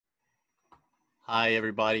Hi,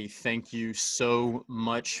 everybody. Thank you so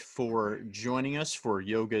much for joining us for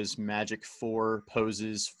Yoga's Magic 4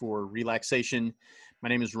 Poses for Relaxation. My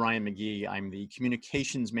name is Ryan McGee. I'm the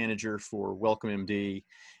Communications Manager for Welcome MD,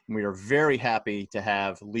 and we are very happy to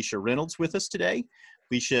have Lisha Reynolds with us today.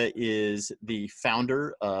 Lisha is the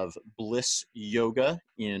founder of Bliss Yoga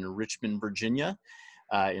in Richmond, Virginia.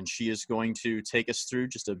 And she is going to take us through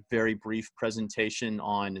just a very brief presentation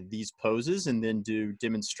on these poses and then do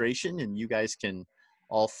demonstration, and you guys can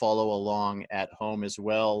all follow along at home as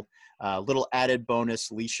well. Little added bonus,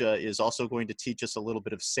 Lisha is also going to teach us a little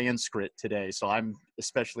bit of Sanskrit today, so I'm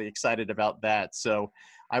especially excited about that. So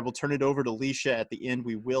I will turn it over to Lisha at the end.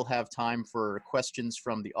 We will have time for questions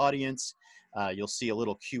from the audience. You'll see a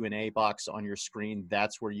little Q&A box on your screen.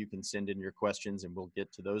 That's where you can send in your questions, and we'll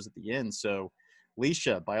get to those at the end. So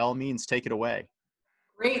Lisha, by all means, take it away.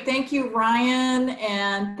 Great. Thank you, Ryan.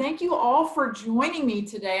 And thank you all for joining me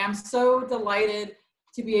today. I'm so delighted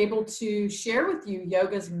to be able to share with you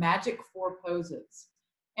Yoga's Magic 4 Poses.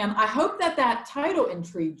 And I hope that that title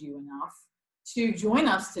intrigued you enough to join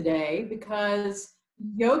us today, because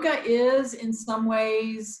yoga is in some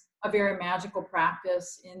ways a very magical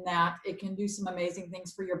practice in that it can do some amazing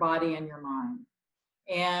things for your body and your mind.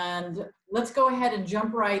 And let's go ahead and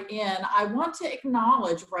jump right in. I want to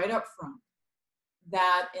acknowledge right up front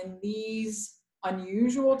that in these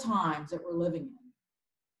unusual times that we're living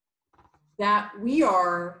in, that we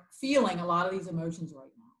are feeling a lot of these emotions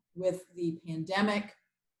right now with the pandemic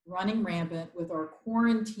running rampant, with our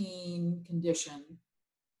quarantine condition.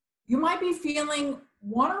 You might be feeling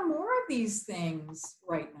one or more of these things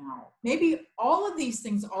right now, maybe all of these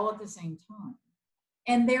things all at the same time,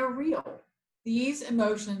 and they're real. These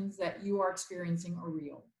emotions that you are experiencing are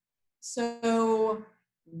real. So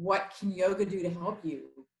what can yoga do to help you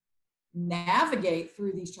navigate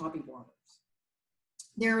through these choppy waters?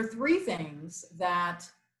 There are 3 things that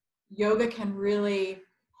yoga can really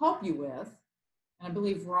help you with. And I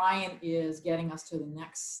believe Ryan is getting us to the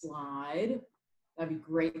next slide. That'd be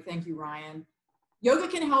great. Thank you, Ryan. Yoga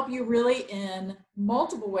can help you really in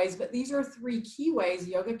multiple ways, but these are 3 key ways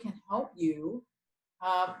yoga can help you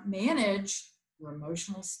manage your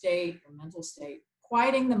emotional state, your mental state.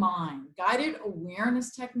 Quieting the mind. Guided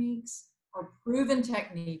awareness techniques are proven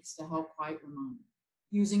techniques to help quiet your mind.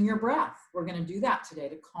 Using your breath. We're going to do that today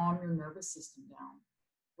to calm your nervous system down.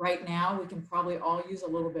 Right now, we can probably all use a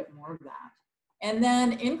little bit more of that. And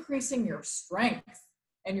then increasing your strength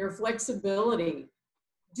and your flexibility.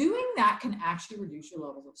 Doing that can actually reduce your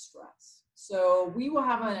levels of stress. So we will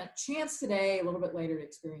have a chance today, a little bit later, to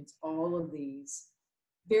experience all of these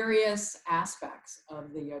various aspects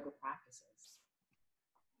of the yoga practices.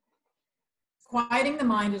 Quieting the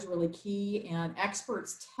mind is really key, and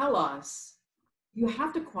experts tell us you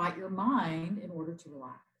have to quiet your mind in order to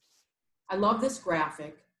relax. I love this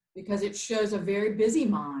graphic because it shows a very busy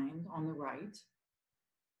mind on the right.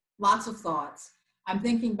 Lots of thoughts. I'm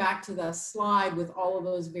thinking back to the slide with all of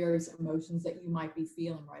those various emotions that you might be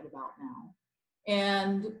feeling right about now.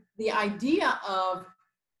 And the idea of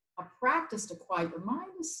a practice to quiet your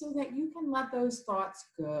mind is so that you can let those thoughts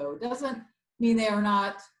go. It doesn't mean they are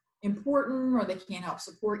not important or they can't help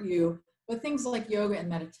support you, but things like yoga and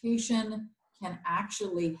meditation can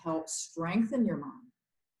actually help strengthen your mind.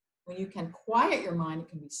 When you can quiet your mind, it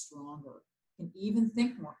can be stronger. You can even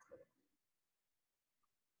think more clearly.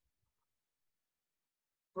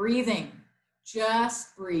 Breathing,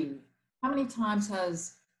 just breathe. How many times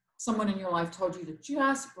has someone in your life told you to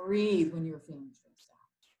just breathe when you're feeling stressed out?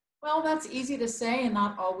 Well, that's easy to say and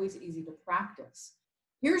not always easy to practice.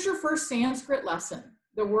 Here's your first Sanskrit lesson.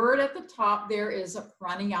 The word at the top there is a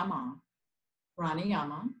pranayama,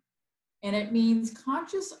 and it means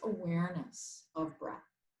conscious awareness of breath.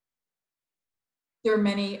 There are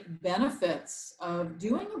many benefits of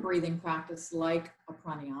doing a breathing practice like a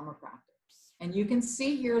pranayama practice. And you can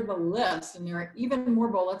see here the list, and there are even more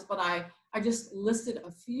bullets, but I just listed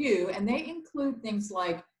a few, and they include things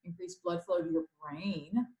like increased blood flow to your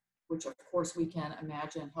brain, which of course we can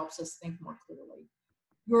imagine helps us think more clearly.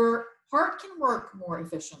 Your heart can work more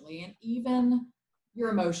efficiently, and even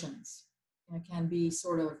your emotions can be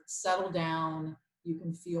sort of settled down. You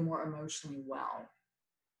can feel more emotionally well.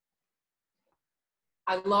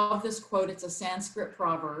 I love this quote. It's a Sanskrit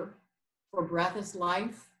proverb. For breath is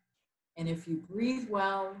life, and if you breathe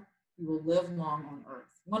well, you will live long on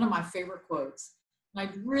earth. One of my favorite quotes. And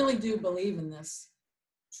I really do believe in this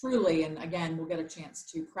truly. And again, we'll get a chance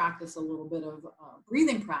to practice a little bit of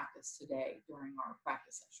breathing practice today during our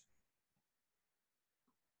practice session.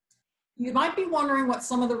 You might be wondering what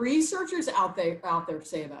some of the researchers out there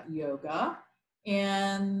say about yoga.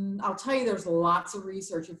 And I'll tell you, there's lots of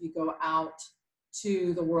research if you go out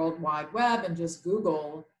to the World Wide Web and just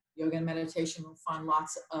Google yoga and meditation, you'll find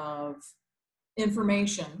lots of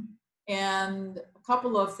information. And a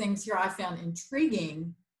couple of things here I found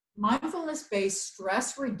intriguing. Mindfulness-based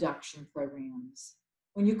stress reduction programs,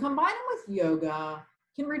 when you combine them with yoga,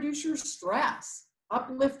 can reduce your stress,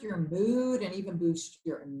 uplift your mood, and even boost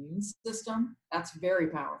your immune system. That's very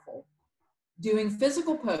powerful. Doing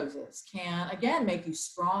physical poses can, again, make you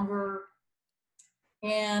stronger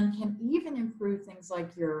and can even improve things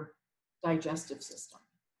like your digestive system.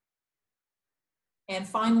 And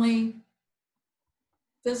finally,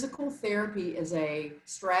 physical therapy is a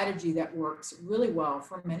strategy that works really well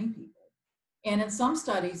for many people. And in some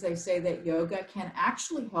studies, they say that yoga can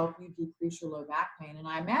actually help you decrease your low back pain. And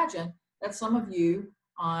I imagine that some of you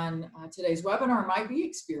on today's webinar might be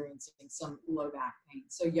experiencing some low back pain.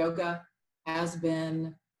 So yoga has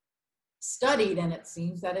been studied and it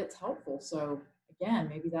seems that it's helpful. So again,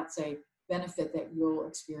 maybe that's a benefit that you'll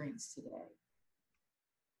experience today.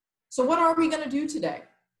 So what are we going to do today?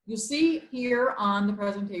 You'll see here on the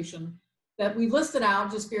presentation that we listed out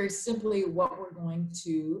just very simply what we're going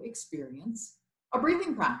to experience. A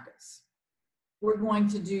breathing practice. We're going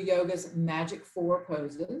to do yoga's magic 4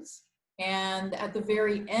 poses. And at the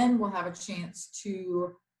very end, we'll have a chance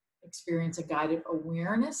to experience a guided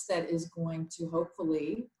awareness that is going to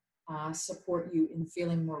hopefully support you in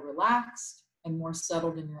feeling more relaxed and more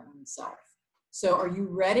settled in your own self. So are you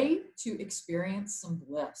ready to experience some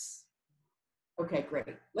bliss? Okay,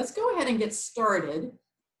 great. Let's go ahead and get started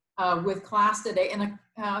with class today. And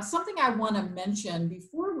something I want to mention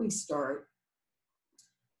before we start,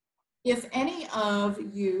 if any of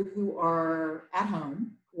you who are at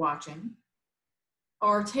home watching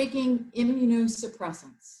are taking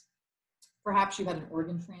immunosuppressants, perhaps you had an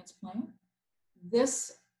organ transplant,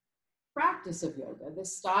 this practice of yoga,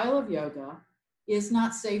 this style of yoga is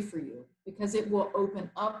not safe for you because it will open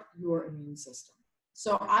up your immune system.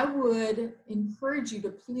 So I would encourage you to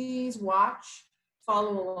please watch,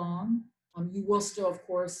 follow along. You will still, of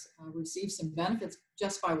course, receive some benefits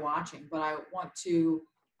just by watching, but I want to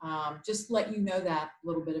just let you know that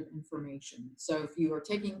little bit of information. So if you are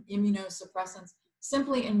taking immunosuppressants,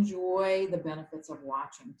 simply enjoy the benefits of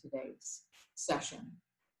watching today's session.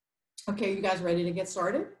 Okay, you guys ready to get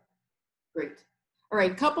started? Great. All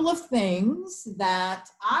right, couple of things that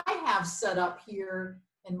I have set up here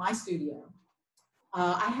in my studio.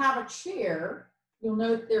 I have a chair. You'll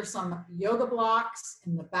note there's some yoga blocks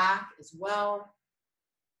in the back as well.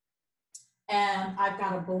 And I've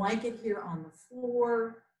got a blanket here on the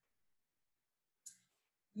floor.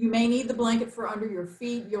 You may need the blanket for under your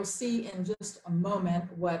feet. You'll see in just a moment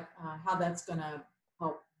how that's going to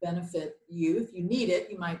help benefit you. If you need it,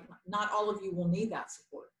 not all of you will need that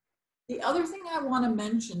support. The other thing I want to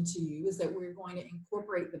mention to you is that we're going to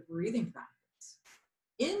incorporate the breathing practice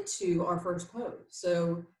into our first pose.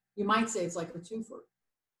 So you might say it's like a twofer.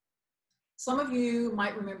 Some of you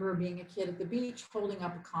might remember being a kid at the beach, holding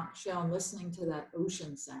up a conch shell and listening to that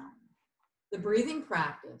ocean sound. The breathing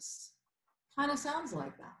practice kind of sounds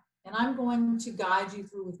like that. And I'm going to guide you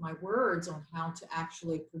through with my words on how to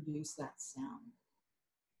actually produce that sound.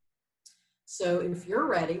 So if you're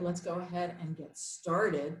ready, let's go ahead and get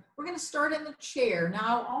started. We're going to start in the chair. Now,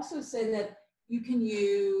 I'll also say that you can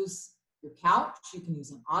use your couch, you can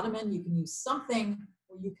use an ottoman, you can use something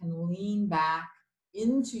where you can lean back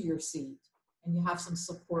into your seat and you have some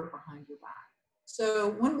support behind your back.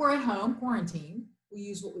 So when we're at home, quarantine, we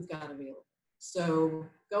use what we've got available. So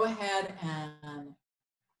go ahead and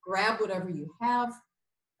grab whatever you have.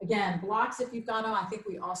 Again, blocks if you've got them. I think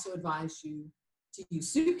we also advise you to use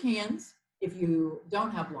soup cans if you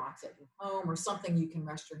don't have blocks at your home, or something you can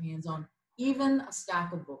rest your hands on. Even a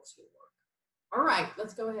stack of books will work. All right,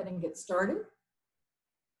 let's go ahead and get started.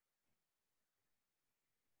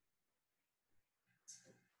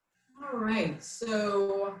 All right,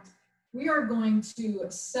 so we are going to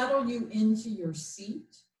settle you into your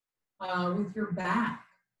seat with your back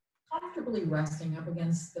comfortably resting up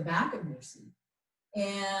against the back of your seat.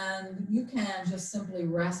 And you can just simply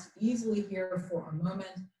rest easily here for a moment.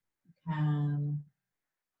 You can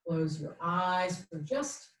close your eyes for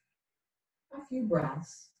just a few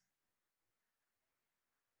breaths.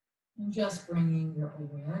 And just bringing your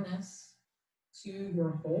awareness to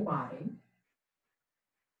your whole body.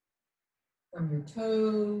 From your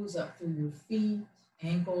toes, up through your feet,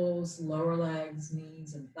 ankles, lower legs,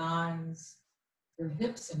 knees, and thighs. Your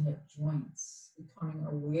hips and hip joints. Becoming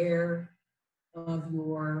aware of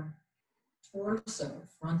your torso,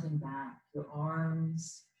 front and back. Your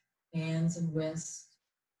arms, hands and wrists,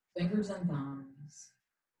 fingers and thumbs.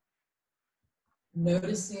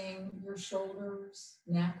 Noticing your shoulders,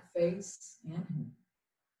 neck, face, and hands.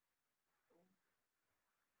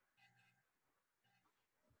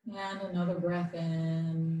 And another breath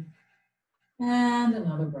in. And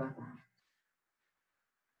another breath out.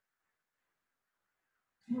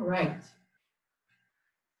 All right.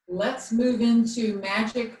 Let's move into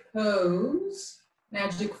magic pose,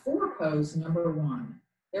 magic 4 pose number 1.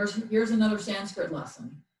 Here's another Sanskrit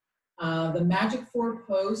lesson. The magic 4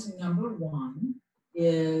 pose number 1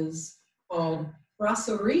 is called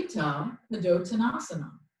Prasarita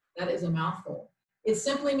Padottanasana. That is a mouthful. It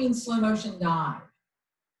simply means slow motion dive.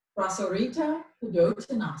 Prasarita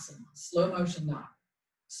Padottanasana, slow motion dive.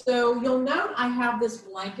 So you'll note I have this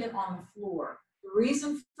blanket on the floor. The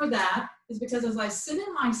reason for that is because as I sit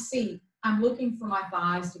in my seat, I'm looking for my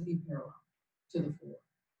thighs to be parallel to the floor.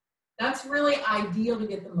 That's really ideal to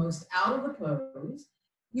get the most out of the pose.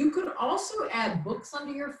 You could also add books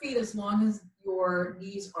under your feet as long as your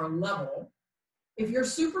knees are level. If you're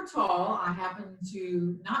super tall, I happen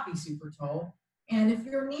to not be super tall, and if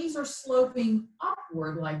your knees are sloping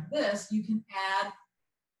upward like this, you can add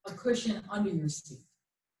a cushion under your seat.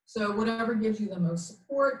 So whatever gives you the most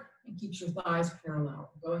support and keeps your thighs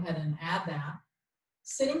parallel. Go ahead and add that.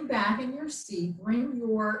 Sitting back in your seat, bring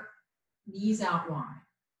your knees out wide.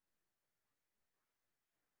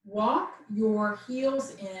 Walk your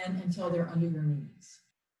heels in until they're under your knees.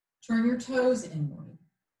 Turn your toes inward.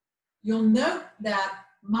 You'll note that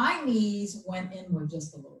my knees went inward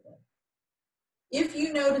just a little bit. If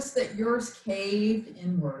you notice that yours caved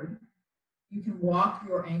inward, you can walk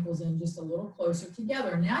your ankles in just a little closer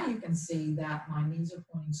together. Now you can see that my knees are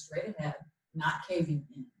pointing straight ahead, not caving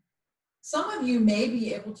in. Some of you may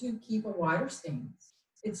be able to keep a wider stance.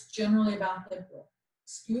 It's generally about hip width.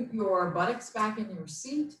 Scoot your buttocks back in your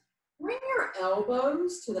seat. Bring your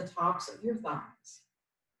elbows to the tops of your thighs.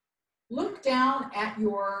 Look down at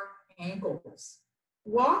your ankles.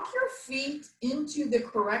 Walk your feet into the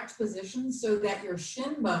correct position so that your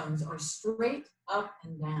shin bones are straight up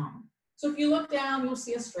and down. So if you look down, you'll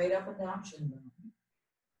see a straight up and down shin bone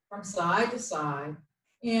from side to side.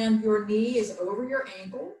 And your knee is over your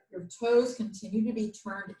ankle. Your toes continue to be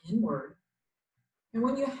turned inward. And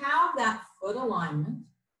when you have that foot alignment,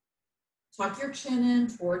 tuck your chin in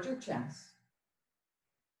towards your chest.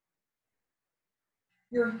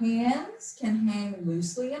 Your hands can hang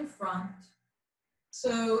loosely in front.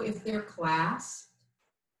 So if they're clasped,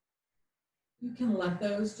 you can let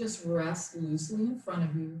those just rest loosely in front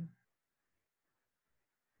of you,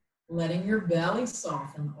 letting your belly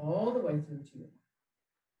soften all the way through to your back.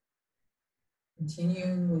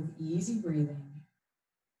 Continuing with easy breathing.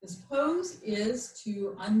 This pose is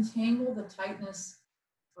to untangle the tightness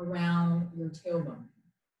around your tailbone.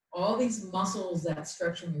 All these muscles that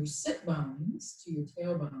stretch from your sit bones to your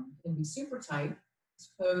tailbone can be super tight. This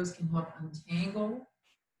pose can help untangle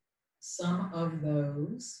some of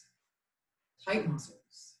those tight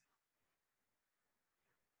muscles.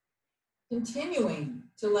 Continuing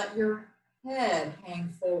to let your head hang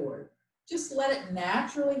forward. Just let it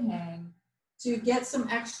naturally hang. To get some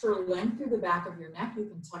extra length through the back of your neck, you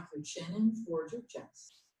can tuck your chin in towards your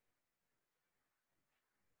chest.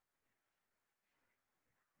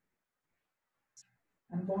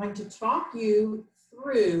 I'm going to talk you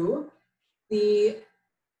through the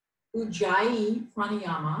Ujjayi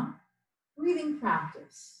Pranayama breathing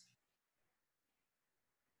practice.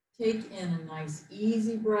 Take in a nice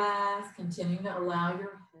easy breath, continuing to allow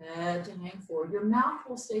your head to hang forward. Your mouth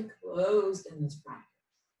will stay closed in this practice.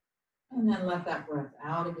 And then let that breath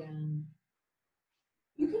out again.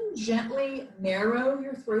 You can gently narrow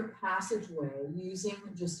your throat passageway using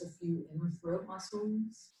just a few inner throat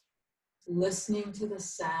muscles, listening to the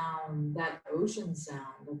sound, that ocean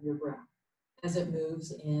sound of your breath as it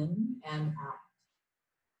moves in and out.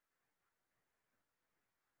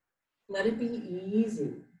 Let it be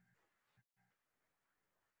easy.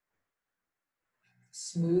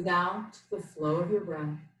 Smooth out the flow of your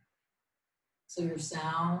breath so your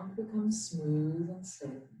sound becomes smooth and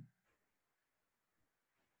steady.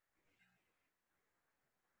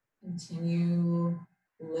 Continue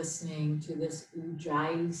listening to this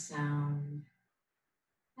Ujjayi sound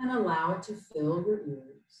and allow it to fill your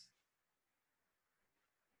ears.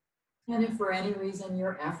 And if for any reason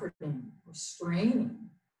you're efforting or straining,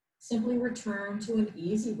 simply return to an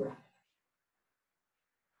easy breath.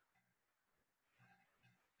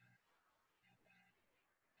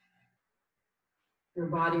 Your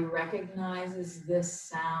body recognizes this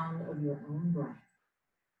sound of your own breath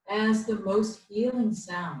as the most healing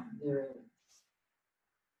sound there is.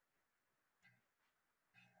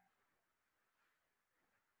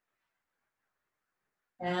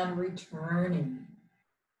 And returning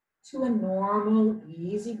to a normal,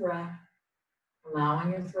 easy breath,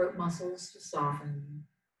 allowing your throat muscles to soften.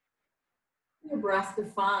 Your breath to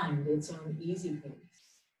find its own easy pace.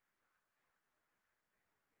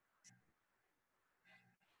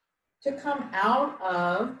 To come out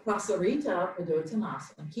of Prasarita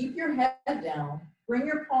Padottanasana, keep your head down, bring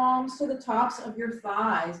your palms to the tops of your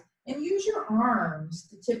thighs, and use your arms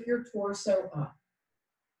to tip your torso up.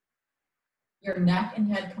 Your neck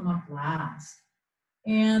and head come up last.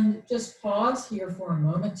 And just pause here for a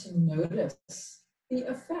moment to notice the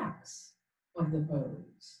effects of the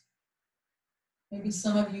pose. Maybe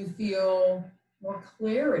some of you feel more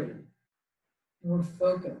clarity, more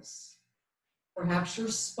focus. Perhaps your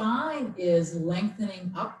spine is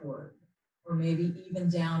lengthening upward, or maybe even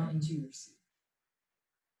down into your seat.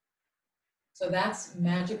 So that's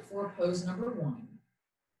Magic 4 pose number 1.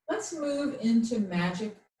 Let's move into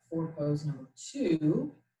Magic 4 pose number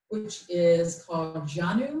 2, which is called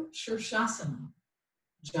Janu Shirshasana.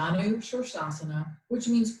 Janu Shirshasana, which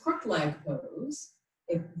means crook leg pose.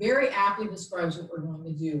 It very aptly describes what we're going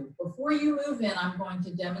to do. Before you move in, I'm going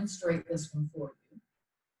to demonstrate this one for you.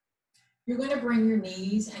 You're going to bring your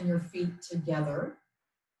knees and your feet together.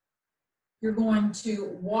 You're going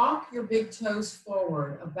to walk your big toes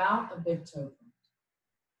forward, about a big toe point.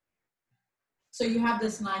 So you have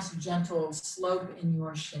this nice gentle slope in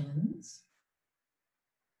your shins.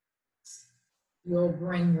 You'll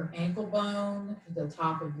bring your ankle bone to the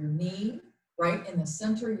top of your knee. Right in the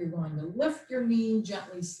center, you're going to lift your knee,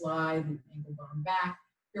 gently slide the ankle bone back.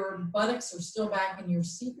 Your buttocks are still back in your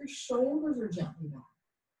seat. Your shoulders are gently back.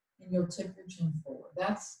 And you'll tip your chin forward.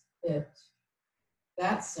 That's it.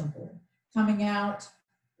 That's simple. Coming out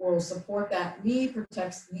will support that knee,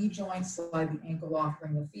 protects the knee joint, slide the ankle off,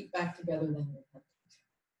 bring the feet back together, then your head.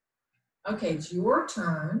 Okay, it's your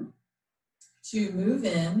turn to move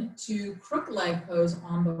in to crook leg pose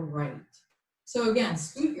on the right. So again,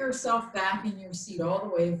 scoot yourself back in your seat all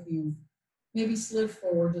the way if you've maybe slid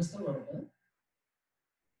forward just a little bit.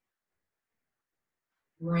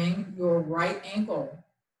 Bring your right ankle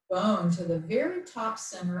bone to the very top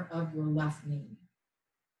center of your left knee.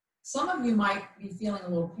 Some of you might be feeling a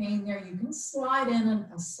little pain there. You can slide in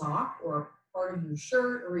a sock or part of your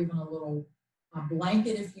shirt or even a little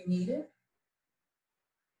blanket if you need it.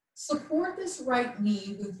 Support this right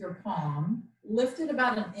knee with your palm. Lift it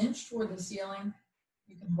about an inch toward the ceiling.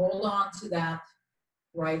 You can hold on to that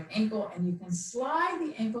right ankle and you can slide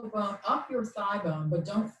the ankle bone up your thigh bone, but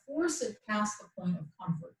don't force it past the point of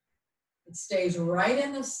comfort. It stays right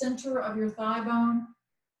in the center of your thigh bone.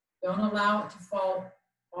 Don't allow it to fall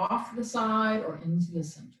off the side or into the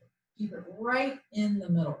center. Keep it right in the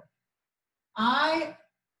middle. I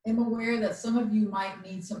am aware that some of you might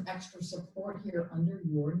need some extra support here under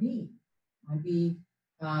your knee. It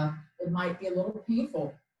might be a little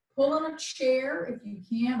painful. Pull in a chair if you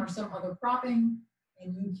can, or some other propping,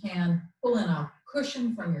 and you can pull in a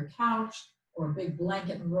cushion from your couch or a big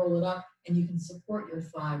blanket and roll it up, and you can support your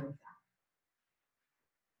thigh with that.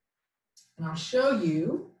 And I'll show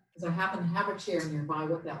you, because I happen to have a chair nearby,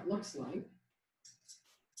 what that looks like.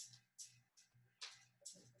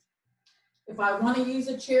 If I want to use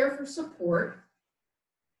a chair for support,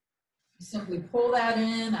 you simply pull that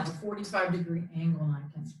in at a 45-degree angle, and I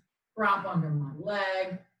can drop under my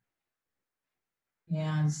leg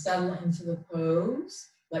and settle into the pose.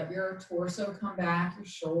 Let your torso come back, your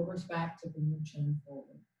shoulders back, tipping your chin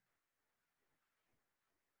forward.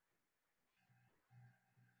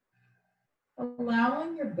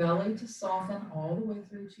 Allowing your belly to soften all the way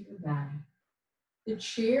through to your back. The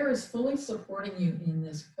chair is fully supporting you in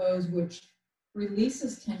this pose, which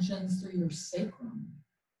releases tensions through your sacrum.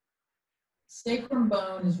 Sacrum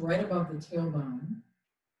bone is right above the tailbone,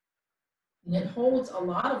 and it holds a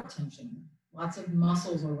lot of tension, lots of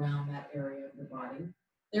muscles around that area of the body.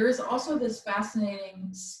 There is also this fascinating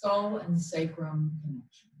skull and sacrum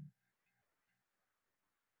connection.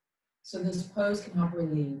 So this pose can help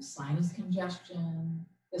relieve sinus congestion.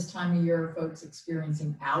 This time of year, folks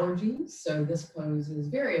experiencing allergies, so this pose is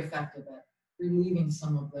very effective at relieving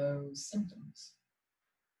some of those symptoms.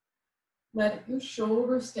 Let your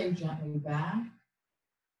shoulders stay gently back.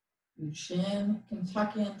 Your chin can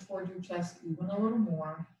tuck in toward your chest even a little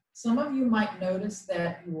more. Some of you might notice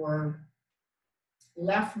that your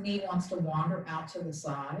left knee wants to wander out to the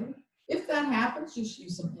side. If that happens, just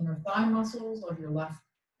use some inner thigh muscles of your left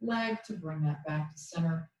leg to bring that back to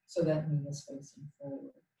center so that knee is facing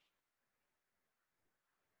forward.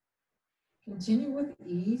 Continue with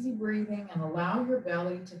easy breathing and allow your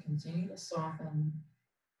belly to continue to soften.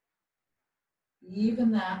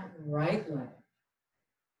 Even that right leg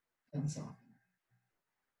can soften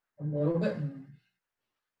a little bit more.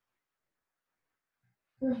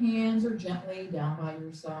 Your hands are gently down by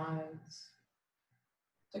your sides.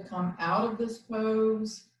 to come out of this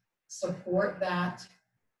pose. Support that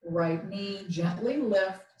right knee, gently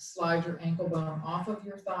lift, slide your ankle bone off of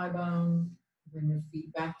your thigh bone, bring your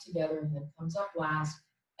feet back together, head comes up last.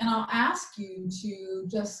 And I'll ask you to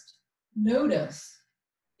just notice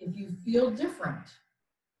if you feel different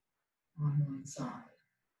on one side.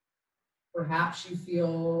 Perhaps you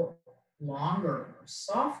feel longer or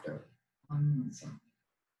softer on one side.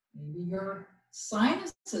 Maybe your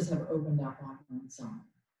sinuses have opened up on one side.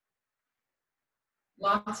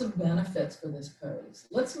 Lots of benefits for this pose.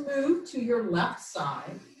 Let's move to your left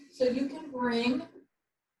side so you can bring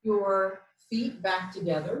your feet back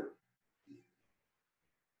together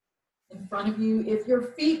in front of you. If your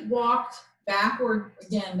feet walked backward,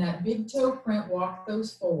 again, that big toe print, walk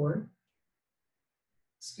those forward.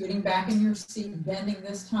 Scooting back in your seat, bending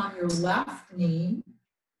this time your left knee.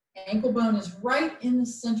 Ankle bone is right in the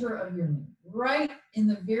center of your knee, right in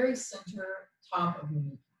the very center top of your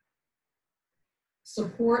knee.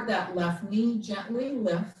 Support that left knee, gently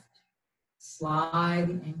lift, slide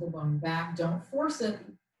the ankle bone back. Don't force it.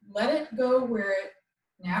 Let it go where it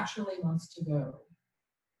naturally wants to go.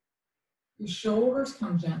 Your shoulders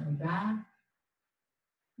come gently back.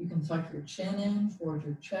 You can tuck your chin in towards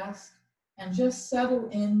your chest and just settle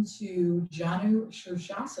into Janu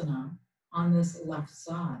Shirshasana on this left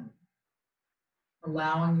side.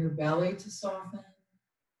 Allowing your belly to soften.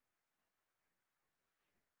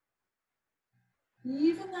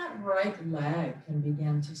 Even that right leg can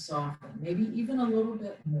begin to soften, maybe even a little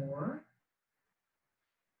bit more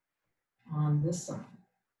on this side.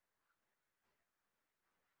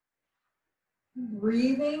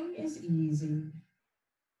 Breathing is easy.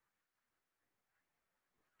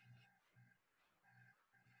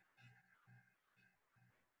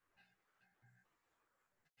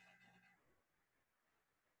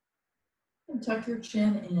 And tuck your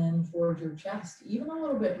chin in towards your chest, even a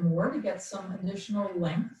little bit more to get some additional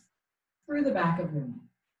length through the back of your neck.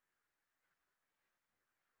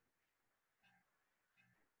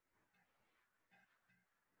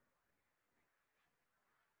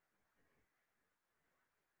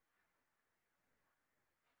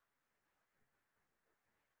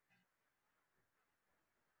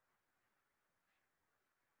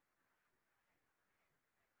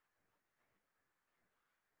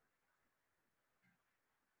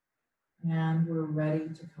 And we're ready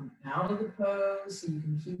to come out of the pose. So you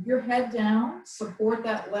can keep your head down, support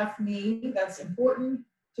that left knee. That's important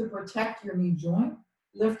to protect your knee joint.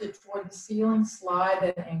 Lift it toward the ceiling, slide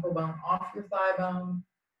that ankle bone off your thigh bone,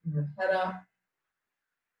 and your head up.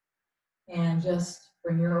 And just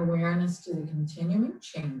bring your awareness to the continuing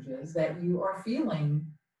changes that you are feeling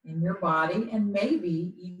in your body and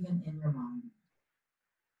maybe even in your mind.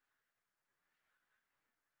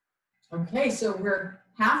 Okay, so we're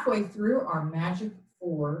halfway through our Magic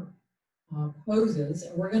 4 poses,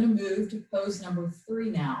 and we're going to move to pose number 3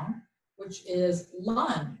 now, which is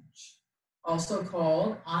lunge, also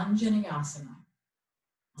called Anjaneyasana.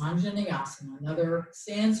 Anjaneyasana, another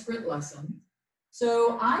Sanskrit lesson.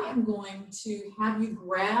 So I am going to have you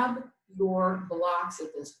grab your blocks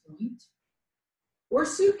at this point, or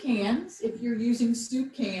soup cans if you're using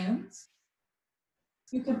soup cans.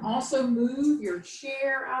 You can also move your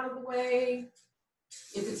chair out of the way.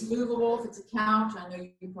 If it's movable, if it's a couch, I know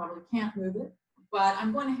you probably can't move it, but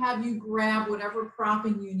I'm going to have you grab whatever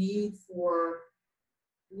propping you need for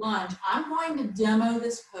lunge. I'm going to demo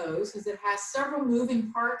this pose because it has several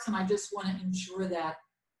moving parts, and I just want to ensure that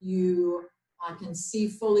you can see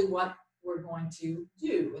fully what we're going to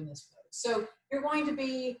do in this pose. So you're going to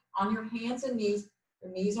be on your hands and knees.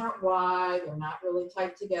 Your knees aren't wide, they're not really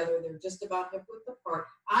tight together, they're just about hip width apart.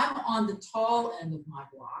 I'm on the tall end of my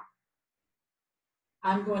block.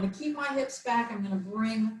 I'm going to keep my hips back. I'm going to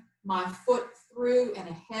bring my foot through and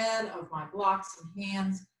ahead of my blocks and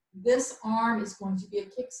hands. This arm is going to be a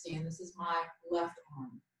kickstand. This is my left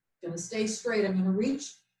arm. I'm going to stay straight. I'm going to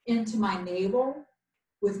reach into my navel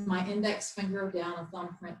with my index finger down a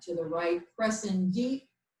thumbprint to the right. Press in deep,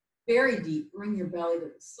 very deep. Bring your belly to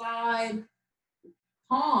the side.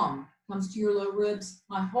 Palm comes to your low ribs.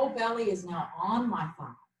 My whole belly is now on my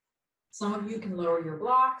thigh. Some of you can lower your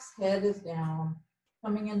blocks. Head is down.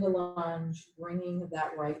 Coming into lunge, bringing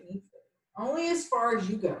that right knee forward. Only as far as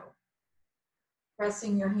you go.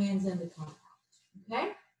 Pressing your hands into compound,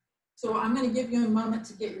 okay? So I'm gonna give you a moment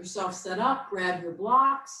to get yourself set up. Grab your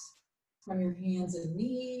blocks from your hands and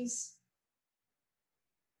knees.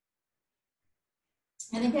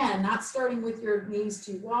 And again, not starting with your knees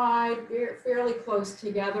too wide, fairly close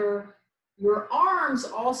together. Your arms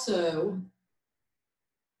also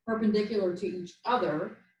perpendicular to each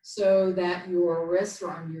other. so that your wrists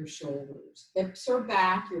are under your shoulders. Hips are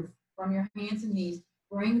back, from your hands and knees.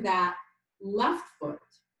 Bring that left foot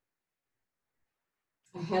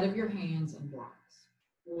ahead of your hands and blocks.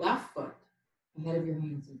 Left foot ahead of your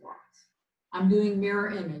hands and blocks. I'm doing mirror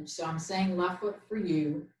image, so I'm saying left foot for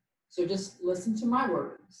you. So just listen to my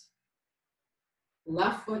words.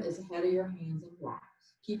 Left foot is ahead of your hands and blocks.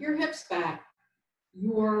 Keep your hips back.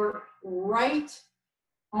 Your right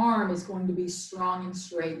arm is going to be strong and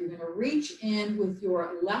straight. You're going to reach in with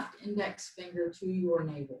your left index finger to your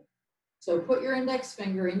navel. So put your index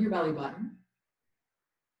finger in your belly button.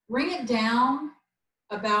 Bring it down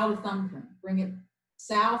about a thumbprint. Bring it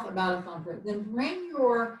south about a thumbprint. Then bring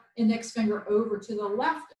your index finger over to the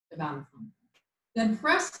left about a thumbprint. Then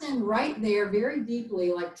press in right there very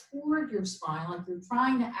deeply, like toward your spine, like you're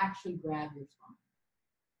trying to actually grab your spine.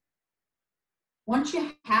 Once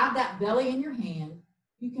you have that belly in your hand,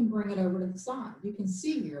 you can bring it over to the side. You can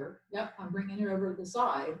see here, yep, I'm bringing it over to the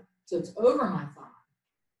side, so it's over my thigh.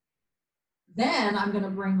 Then I'm going to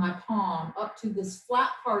bring my palm up to this flat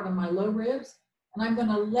part of my low ribs, and I'm going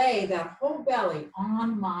to lay that whole belly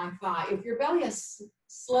on my thigh. If your belly has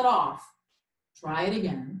slid off, try it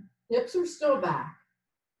again. Hips are still back.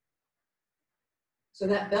 So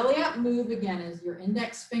that belly up move again is your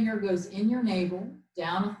index finger goes in your navel,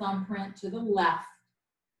 down a thumbprint to the left,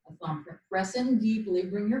 a thumbprint. Press in deeply,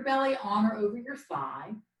 bring your belly on or over your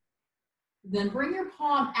thigh. Then bring your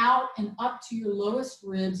palm out and up to your lowest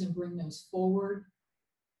ribs and bring those forward,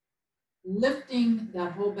 lifting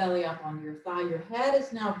that whole belly up onto your thigh. Your head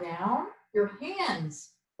is now down. Your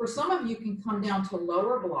hands, for some of you, can come down to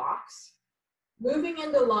lower blocks. Moving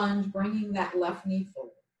into lunge, bringing that left knee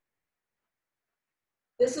forward.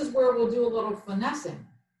 This is where we'll do a little finessing.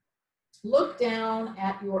 Look down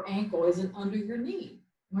at your ankle. Is it under your knee?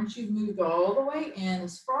 Once you've moved all the way in,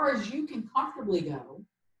 as far as you can comfortably go,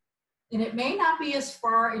 and it may not be as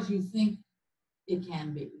far as you think it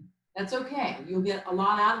can be. That's okay. You'll get a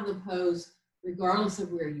lot out of the pose regardless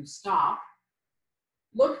of where you stop.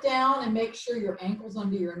 Look down and make sure your ankle's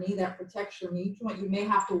under your knee. That protects your knee joint. You may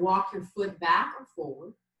have to walk your foot back or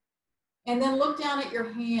forward. And then look down at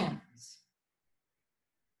your hands.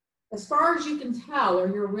 As far as you can tell,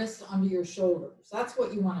 are your wrists under your shoulders? That's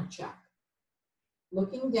what you want to check.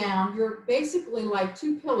 Looking down, you're basically like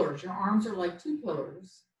two pillars. Your arms are like two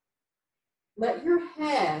pillars. Let your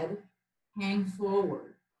head hang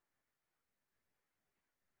forward.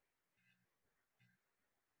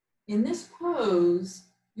 In this pose,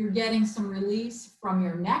 you're getting some release from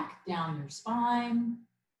your neck down your spine,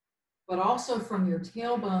 but also from your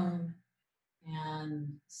tailbone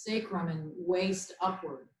and sacrum and waist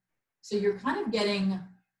upward. So you're kind of getting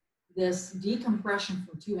this decompression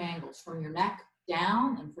from two angles, from your neck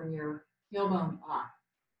down and from your tailbone up.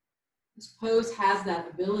 This pose has that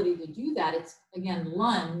ability to do that. It's, again,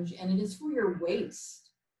 lunge, and it is for your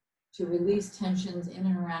waist to release tensions in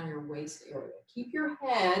and around your waist area. Keep your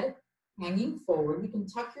head hanging forward. You can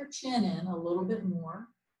tuck your chin in a little bit more.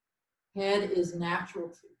 Head is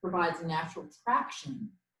natural, provides natural traction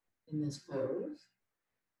in this pose.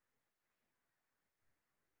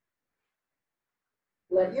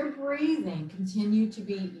 Let your breathing continue to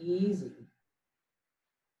be easy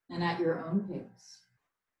and at your own pace.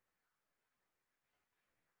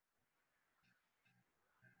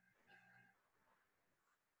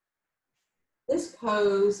 This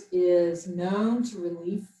pose is known to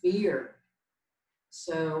relieve fear.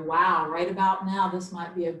 So, wow, right about now, this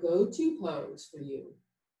might be a go-to pose for you.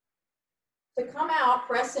 To come out,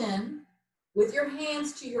 press in with your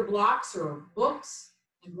hands to your blocks or books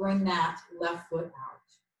and bring that left foot out.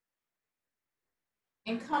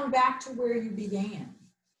 And come back to where you began.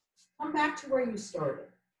 Come back to where you started.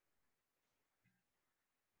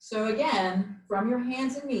 So again, from your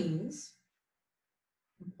hands and knees,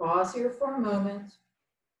 pause here for a moment.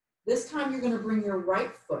 This time you're going to bring your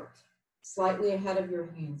right foot slightly ahead of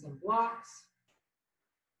your hands and blocks.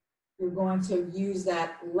 You're going to use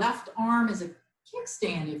that left arm as a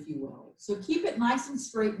kickstand, if you will. So keep it nice and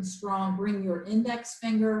straight and strong. Bring your index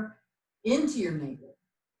finger into your navel.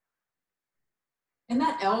 And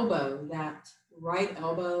that elbow, that right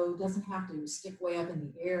elbow, doesn't have to stick way up in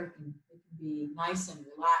the air. It can be nice and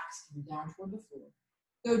relaxed and down toward the floor.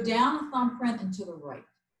 Go down a thumbprint and to the right.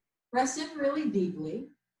 Press in really deeply.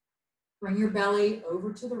 Bring your belly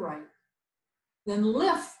over to the right. Then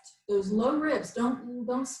lift those low ribs.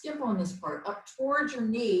 Don't skip on this part. Up towards your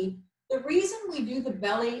knee. The reason we do the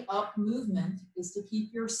belly up movement is to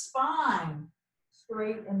keep your spine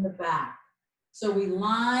straight in the back. So we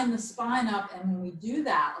line the spine up, and when we do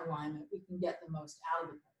that alignment, we can get the most out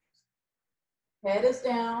of the pose. Head is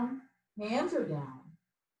down, hands are down.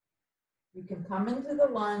 You can come into the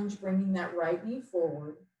lunge, bringing that right knee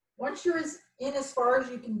forward. Once you're in as far as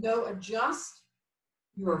you can go, adjust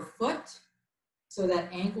your foot so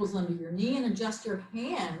that ankle's under your knee, and adjust your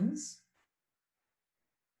hands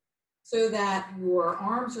so that your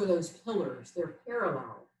arms are those pillars. They're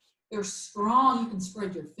parallel. They're strong. You can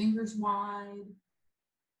spread your fingers wide.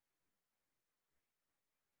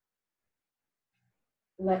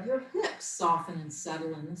 Let your hips soften and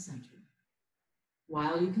settle in the center,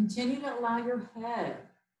 while you continue to allow your head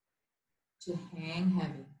to hang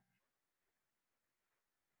heavy.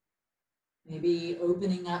 Maybe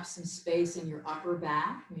opening up some space in your upper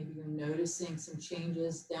back. Maybe you're noticing some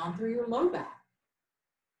changes down through your low back.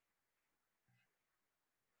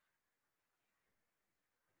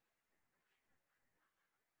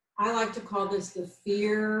 I like to call this the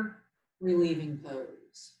fear relieving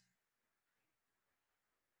pose.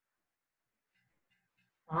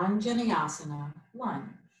 Anjaneyasana, lunge.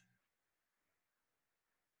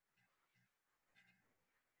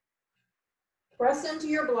 Press into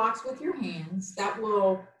your blocks with your hands. That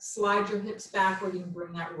will slide your hips backward. You can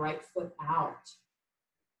bring that right foot out.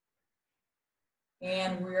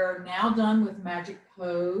 And we're now done with magic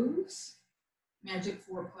pose. Magic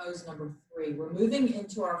 4 pose number 3. We're moving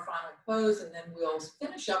into our final pose, and then we'll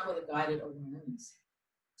finish up with a guided awareness.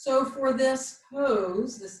 So for this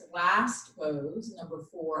pose, this last pose, number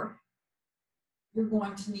 4, you're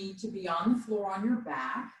going to need to be on the floor on your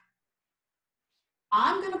back.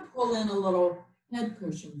 I'm going to pull in a little head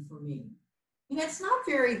cushion for me. And it's not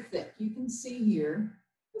very thick. You can see here,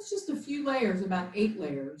 it's just a few layers, about 8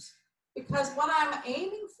 layers. Because what I'm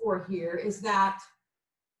aiming for here is that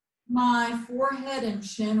my forehead and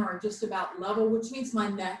chin are just about level, which means my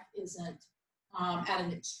neck isn't at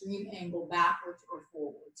an extreme angle backwards or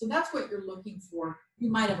forward. So that's what you're looking for. You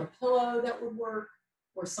might have a pillow that would work,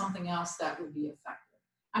 or something else that would be effective.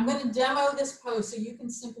 I'm going to demo this pose so you can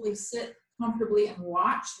simply sit comfortably and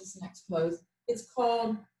watch this next pose. It's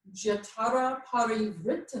called Jatara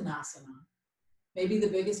Parivrittanasana, maybe the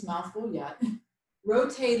biggest mouthful yet.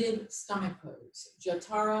 Rotated stomach pose,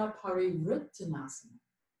 Jatara Parivrittanasana.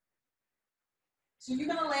 So you're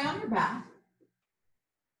going to lay on your back.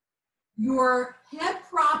 Your head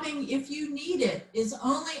propping, if you need it, is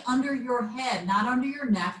only under your head, not under your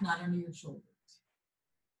neck, not under your shoulders.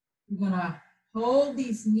 You're going to hold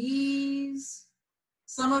these knees.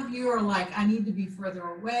 Some of you are like, I need to be further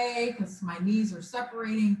away because my knees are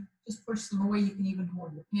separating. Just push them away. You can even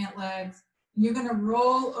hold your pant legs. And you're going to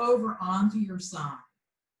roll over onto your side,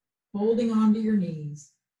 holding onto your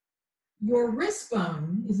knees. Your wrist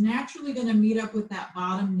bone is naturally going to meet up with that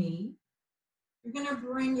bottom knee. You're going to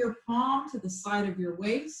bring your palm to the side of your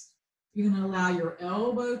waist. You're going to allow your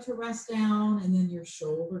elbow to rest down and then your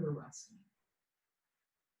shoulder to rest down.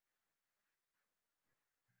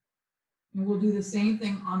 And we'll do the same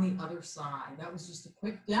thing on the other side. That was just a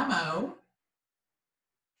quick demo.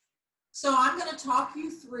 So I'm going to talk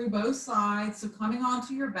you through both sides. So coming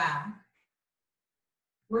onto your back,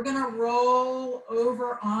 we're going to roll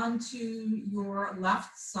over onto your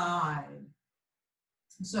left side.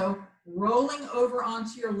 So rolling over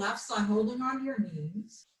onto your left side, holding onto your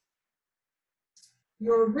knees.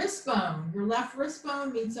 Your wrist bone, your left wrist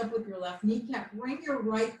bone meets up with your left kneecap. Bring your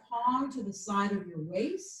right palm to the side of your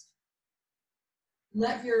waist.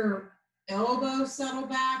 Let your elbow settle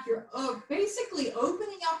back. You're basically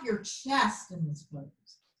opening up your chest in this pose.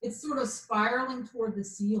 It's sort of spiraling toward the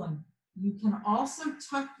ceiling. You can also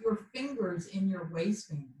tuck your fingers in your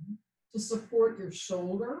waistband to support your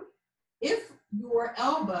shoulder. If your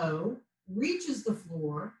elbow reaches the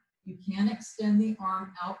floor, you can extend the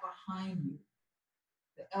arm out behind you.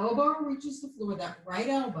 The elbow reaches the floor, that right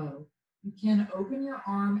elbow, you can open your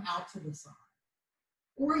arm out to the side.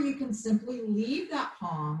 Or you can simply leave that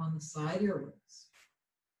palm on the side of your wrist.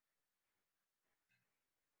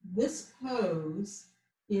 This pose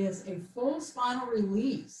is a full spinal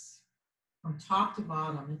release from top to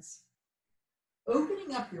bottom. It's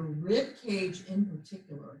opening up your rib cage in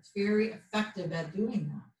particular. It's very effective at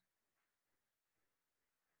doing that.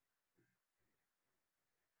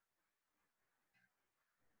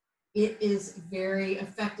 It is very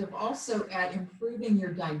effective also at improving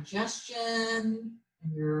your digestion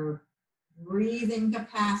and your breathing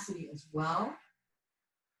capacity as well.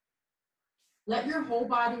 Let your whole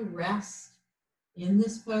body rest in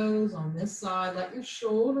this pose on this side. Let your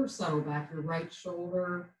shoulder settle back, your right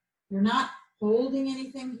shoulder. You're not holding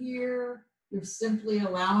anything here. You're simply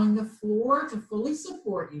allowing the floor to fully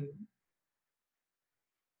support you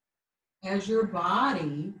as your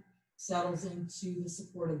body settles into the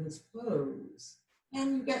support of this pose.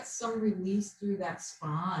 And you get some release through that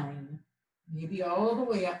spine, maybe all the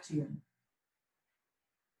way up to your neck.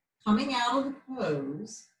 Coming out of the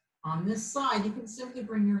pose, on this side, you can simply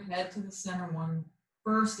bring your head to the center one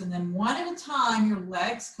first, and then one at a time, your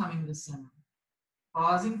legs coming to center.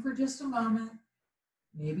 Pausing for just a moment.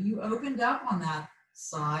 Maybe you opened up on that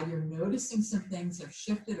side. You're noticing some things have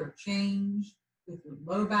shifted or changed with your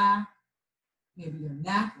low back, maybe your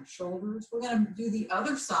neck or shoulders. We're going to do the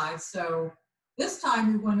other side. So this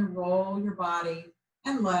time you're going to roll your body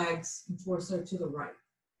and legs and torso to the right.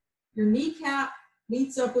 Your kneecap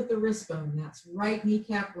meets up with the wrist bone. That's right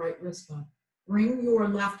kneecap, right wrist bone. Bring your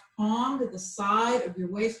left palm to the side of your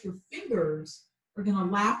waist. Your fingers are going to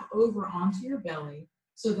lap over onto your belly.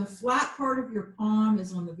 So the flat part of your palm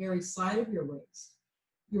is on the very side of your waist.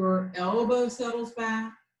 Your elbow settles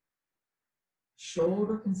back.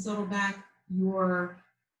 Shoulder can settle back. Your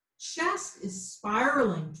chest is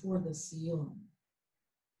spiraling toward the ceiling.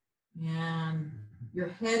 And your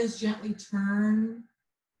head is gently turned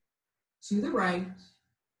to the right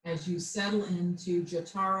as you settle into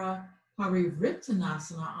Jatara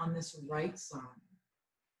Parivritanasana on this right side.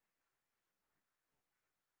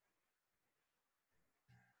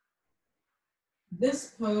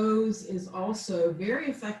 This pose is also very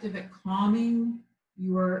effective at calming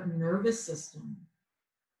your nervous system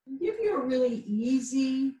and give you a really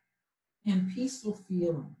easy and peaceful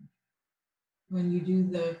feeling when you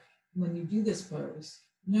do this pose,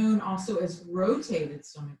 known also as rotated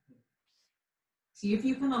stomach pose. See if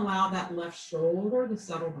you can allow that left shoulder to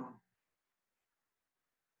settle back.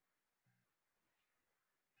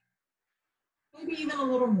 Maybe even a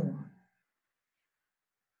little more.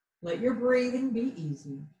 Let your breathing be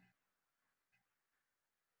easy.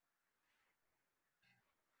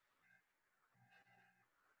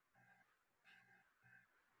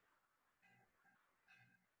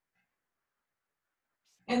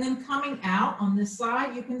 And then coming out on this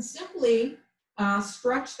side, you can simply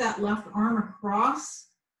stretch that left arm across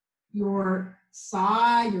your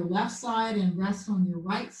side, your left side, and rest on your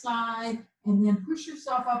right side. And then push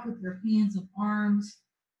yourself up with your hands and arms.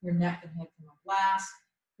 Your neck and head come up last.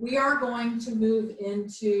 We are going to move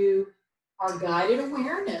into our guided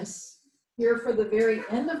awareness here for the very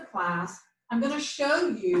end of class. I'm going to show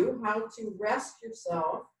you how to rest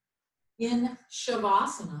yourself in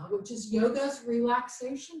Shavasana, which is yoga's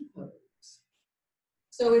relaxation pose.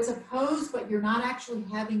 So it's a pose, but you're not actually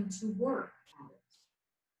having to work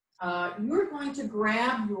at it. You're going to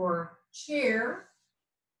grab your chair,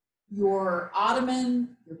 your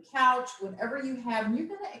ottoman, your couch, whatever you have, and you're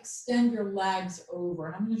going to extend your legs over.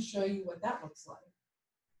 And I'm going to show you what that looks like.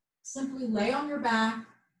 Simply lay on your back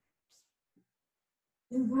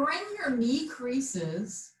and bring your knee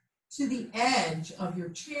creases to the edge of your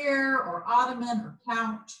chair or ottoman or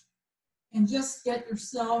couch, and just get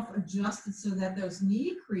yourself adjusted so that those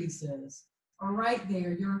knee creases are right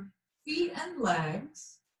there. Your feet and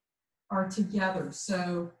legs are together.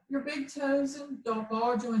 So your big toes and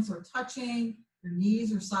ball joints are touching, your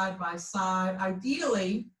knees are side by side.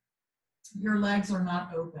 Ideally, your legs are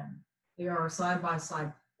not open. They are side by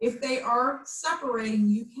side. If they are separating,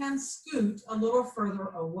 you can scoot a little further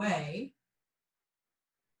away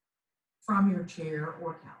from your chair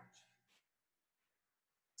or couch.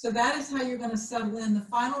 So that is how you're going to settle in. The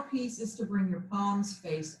final piece is to bring your palms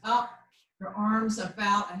face up, your arms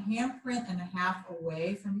about a handprint and a half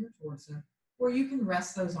away from your torso, where you can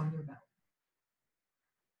rest those on your belly.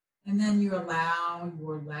 And then you allow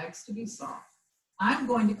your legs to be soft. I'm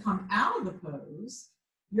going to come out of the pose.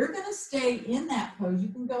 You're going to stay in that pose. You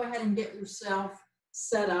can go ahead and get yourself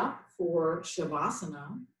set up for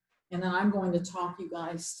Shavasana. And then I'm going to talk you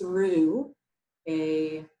guys through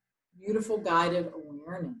a beautiful guided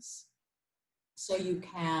awareness so you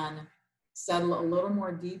can settle a little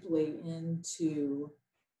more deeply into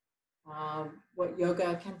what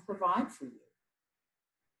yoga can provide for you.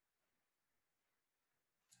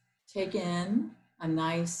 Take in a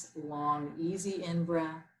nice, long, easy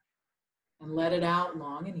in-breath and let it out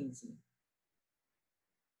long and easy.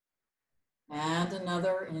 And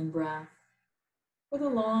another in-breath with a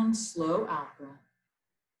long, slow out-breath.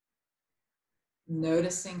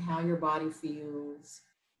 Noticing how your body feels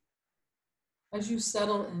as you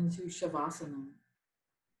settle into Shavasana,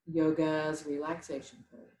 yoga's relaxation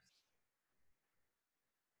pose.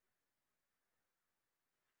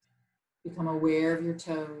 Become aware of your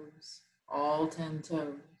toes, all 10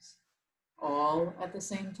 toes, all at the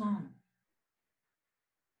same time.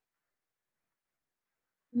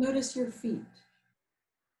 Notice your feet,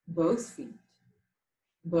 both feet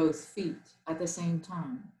at the same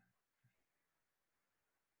time.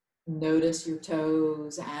 Notice your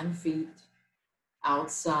toes and feet,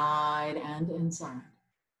 outside and inside.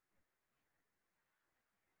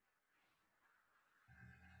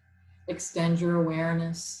 Extend your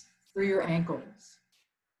awareness through your ankles,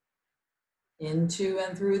 into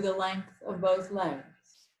and through the length of both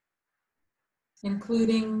legs,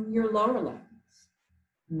 including your lower legs,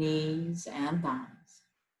 knees and thighs,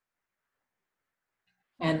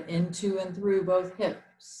 and into and through both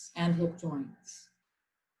hips and hip joints,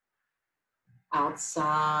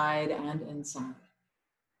 outside and inside.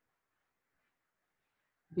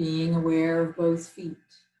 Being aware of both feet,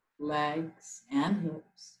 legs, and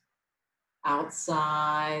hips,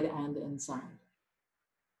 outside and inside.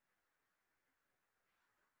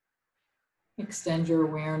 Extend your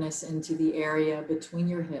awareness into the area between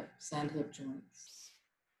your hips and hip joints,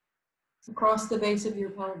 across the base of your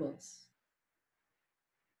pelvis,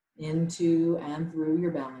 into and through your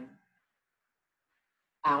belly,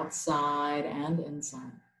 outside and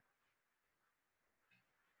inside.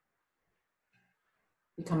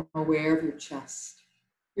 Become aware of your chest,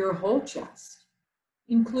 your whole chest,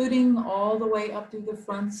 including all the way up through the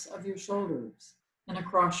fronts of your shoulders and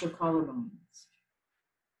across your collarbones.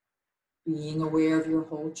 Being aware of your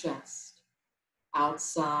whole chest,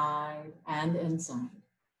 outside and inside.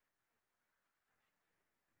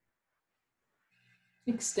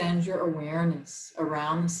 Extend your awareness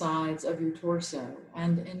around the sides of your torso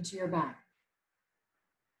and into your back,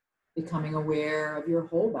 becoming aware of your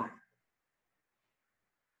whole back,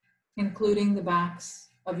 including the backs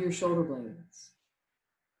of your shoulder blades,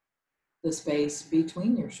 the space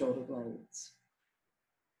between your shoulder blades,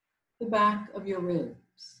 the back of your ribs,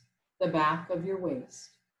 the back of your waist,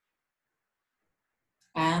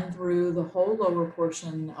 and through the whole lower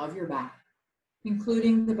portion of your back,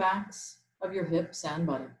 including the backs of your hips and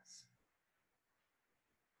buttocks,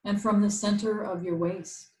 and from the center of your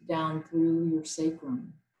waist down through your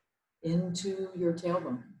sacrum into your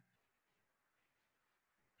tailbone.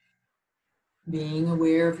 Being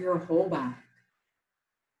aware of your whole back,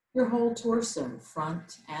 your whole torso,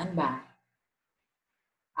 front and back,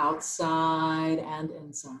 outside and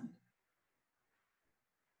inside.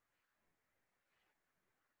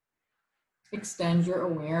 Extend your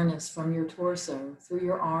awareness from your torso through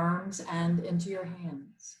your arms and into your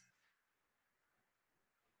hands.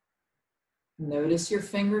 Notice your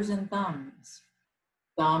fingers and thumbs,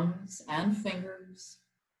 thumbs and fingers,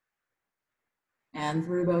 and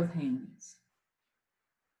through both hands.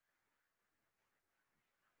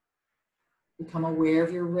 Become aware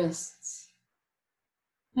of your wrists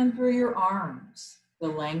and through your arms, the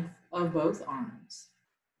length of both arms,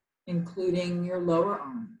 including your lower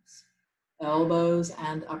arms, elbows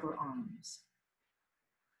and upper arms,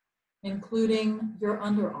 including your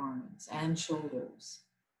underarms and shoulders,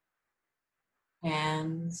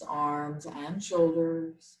 hands, arms, and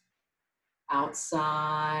shoulders,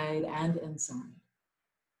 outside and inside.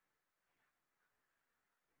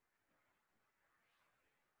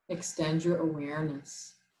 Extend your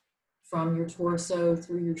awareness from your torso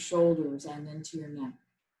through your shoulders and into your neck,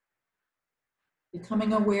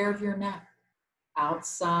 becoming aware of your neck,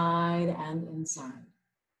 outside and inside.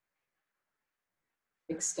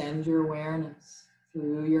 Extend your awareness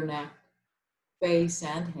through your neck, face,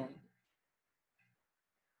 and head,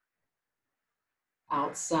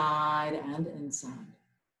 outside and inside.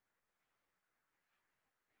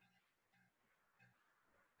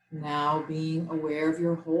 Now being aware of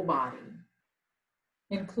your whole body,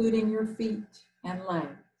 including your feet and legs,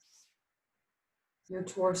 your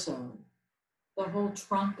torso, the whole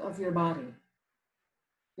trunk of your body,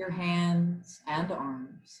 your hands and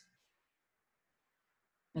arms,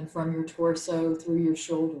 and from your torso through your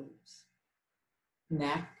shoulders,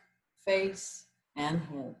 neck, face, and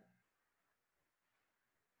head,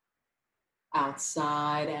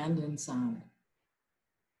 outside and inside,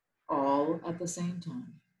 all at the same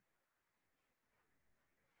time.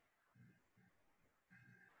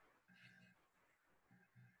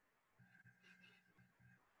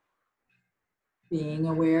 Being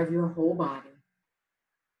aware of your whole body,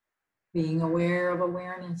 being aware of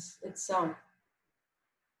awareness itself.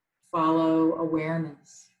 Follow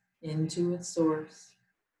awareness into its source.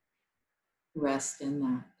 Rest in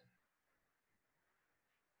that.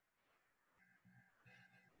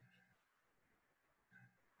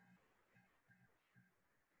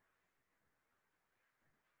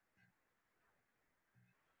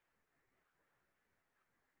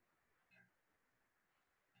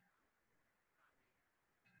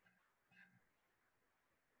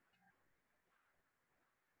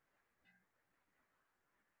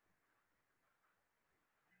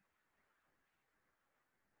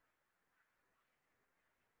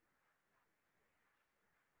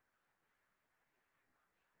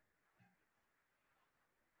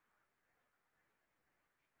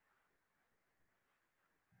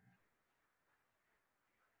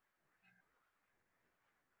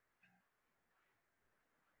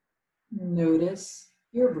 Notice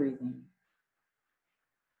your breathing.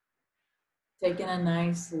 Taking a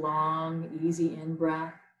nice, long, easy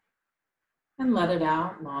in-breath and let it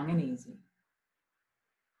out long and easy.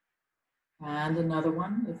 And another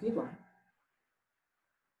one if you'd like.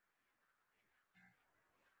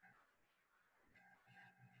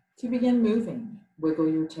 To begin moving,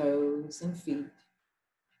 wiggle your toes and feet.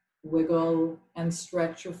 Wiggle and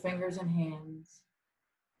stretch your fingers and hands.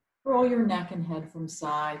 Roll your neck and head from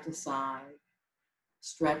side to side.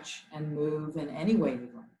 Stretch and move in any way you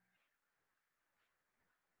like.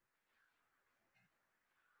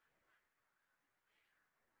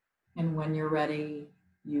 And when you're ready,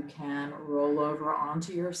 you can roll over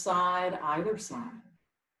onto your side, either side.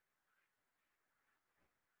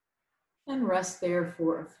 And rest there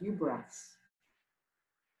for a few breaths.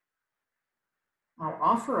 I'll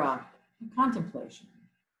offer up a contemplation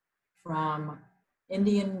from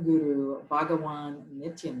Indian Guru Bhagawan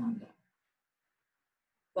Nityananda.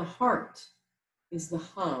 The heart is the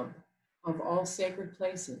hub of all sacred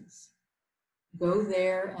places. Go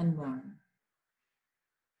there and roam.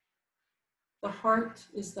 The heart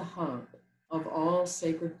is the hub of all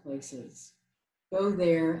sacred places. Go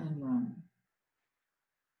there and roam.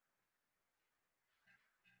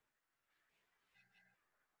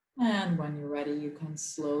 And when you're ready, you can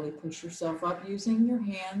slowly push yourself up using your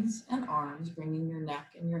hands and arms, bringing your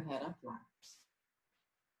neck and your head up flat.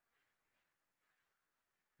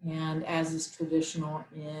 And as is traditional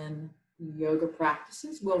in yoga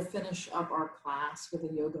practices, we'll finish up our class with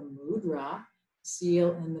a yoga mudra,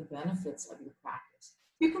 seal in the benefits of your practice.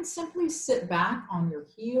 You can simply sit back on your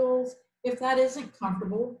heels. If that isn't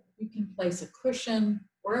comfortable, you can place a cushion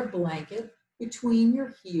or a blanket between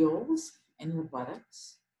your heels and your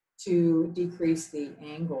buttocks to decrease the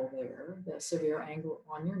angle there, the severe angle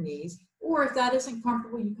on your knees. Or if that isn't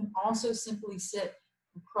comfortable, you can also simply sit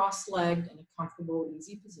cross-legged in a comfortable,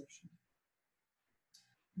 easy position.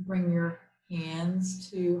 Bring your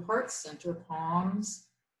hands to heart center, palms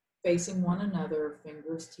facing one another,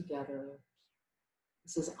 fingers together.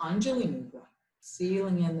 This is Anjali Mudra,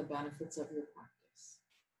 sealing in the benefits of your practice.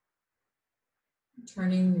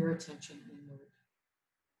 Turning your attention inward.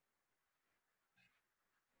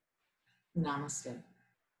 Namaste.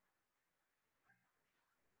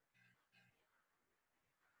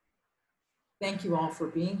 Thank you all for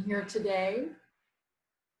being here today.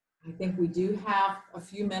 I think we do have a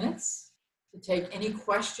few minutes to take any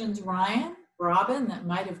questions, Ryan, Robin, that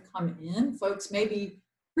might have come in. Folks may be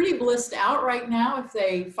pretty blissed out right now if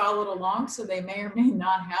they followed along, so they may or may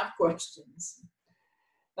not have questions.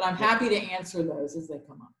 But I'm happy to answer those as they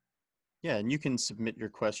come up. Yeah, and you can submit your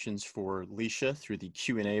questions for Lisha through the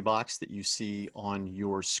Q&A box that you see on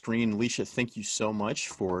your screen. Lisha, thank you so much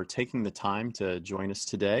for taking the time to join us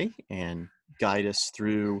today and guide us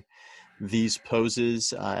through these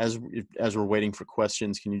poses. As we're waiting for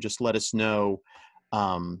questions, can you just let us know,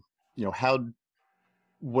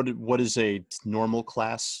 what is a normal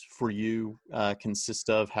class for you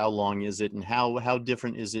consist of? How long is it, and how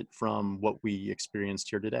different is it from what we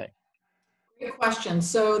experienced here today? Great question.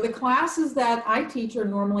 So the classes that I teach are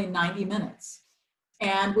normally 90 minutes.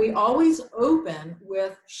 And we always open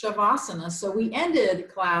with Shavasana. So we ended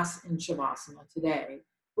class in Shavasana today,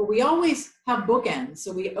 but we always have bookends.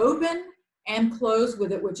 So we open and close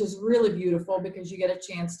with it, which is really beautiful because you get a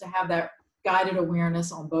chance to have that guided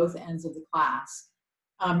awareness on both ends of the class.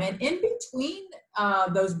 And in between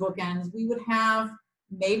those bookends, we would have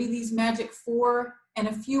maybe these magic 4 and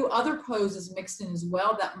a few other poses mixed in as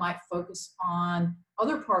well that might focus on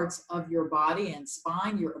other parts of your body and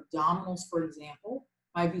spine. Your abdominals, for example,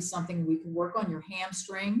 might be something we can work on. Your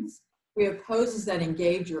hamstrings. We have poses that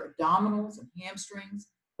engage your abdominals and hamstrings.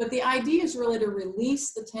 But the idea is really to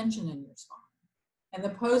release the tension in your spine. And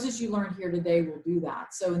the poses you learned here today will do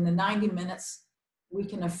that. So in the 90 minutes, we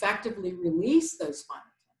can effectively release those spinal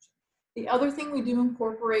tension. The other thing we do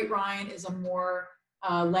incorporate, Ryan, is a more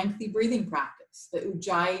lengthy breathing practice. The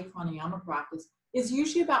Ujjayi pranayama practice is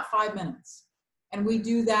usually about 5 minutes. And we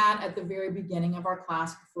do that at the very beginning of our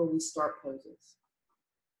class before we start poses.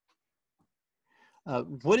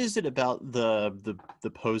 What is it about the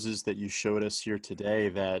poses that you showed us here today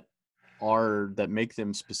that make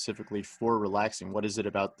them specifically for relaxing? What is it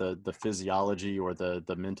about the physiology or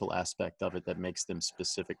the mental aspect of it that makes them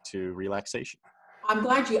specific to relaxation? I'm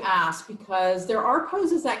glad you asked, because there are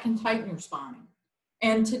poses that can tighten your spine.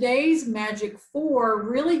 And today's Magic 4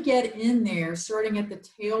 really get in there starting at the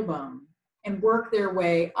tailbone and work their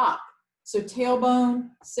way up. So tailbone,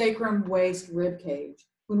 sacrum, waist, rib cage.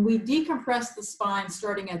 When we decompress the spine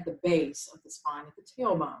starting at the base of the spine, at the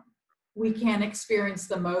tailbone, we can experience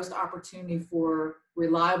the most opportunity for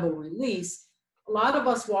reliable release. A lot of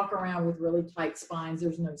us walk around with really tight spines.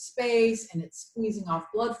 There's no space, and it's squeezing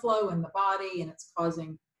off blood flow in the body, and it's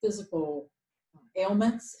causing physical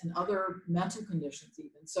ailments and other mental conditions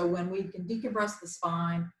even. So when we can decompress the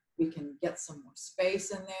spine, we can get some more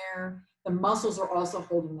space in there. The muscles are also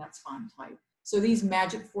holding that spine tight. So these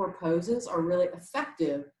Magic 4 poses are really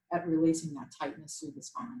effective at releasing that tightness through the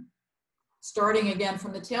spine. Starting again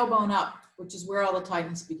from the tailbone up, which is where all the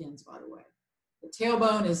tightness begins, by the way. The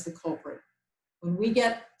tailbone is the culprit. When we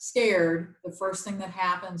get scared, the first thing that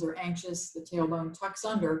happens, or anxious, the tailbone tucks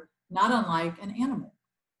under, not unlike an animal.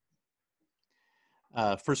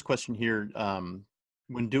 First question here.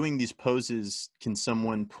 When doing these poses, can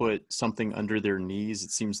someone put something under their knees?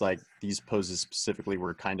 It seems like these poses specifically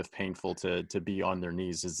were kind of painful to be on their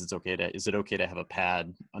knees. Is it okay to have a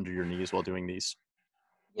pad under your knees while doing these?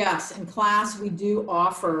 Yes, in class we do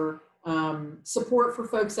offer support for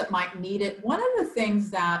folks that might need it. One of the things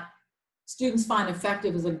that students find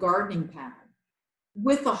effective is a gardening pad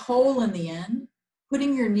with a hole in the end,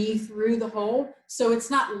 putting your knee through the hole. So it's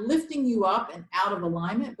not lifting you up and out of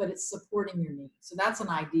alignment, but it's supporting your knee. So that's an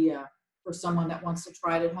idea for someone that wants to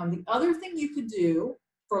try it at home. The other thing you could do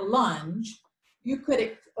for lunge, you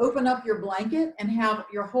could open up your blanket and have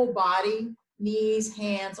your whole body, knees,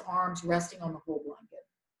 hands, arms resting on the whole blanket.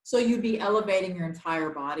 So you'd be elevating your entire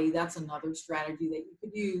body. That's another strategy that you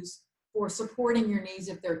could use for supporting your knees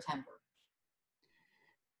if they're tender.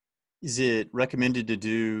 Is it recommended to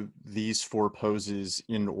do these 4 poses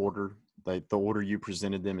in order? Like the order you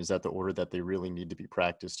presented them, is that the order that they really need to be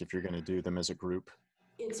practiced if you're going to do them as a group?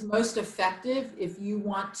 It's most effective if you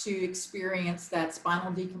want to experience that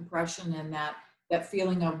spinal decompression and that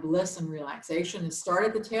feeling of bliss and relaxation, is start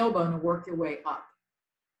at the tailbone and work your way up.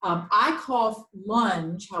 I call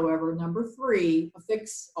lunge, however, number 3, a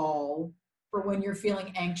fix-all for when you're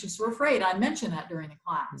feeling anxious or afraid. I mentioned that during the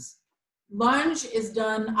class. Lunge is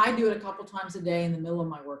done, I do it a couple times a day in the middle of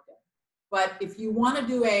my workday. But if you want to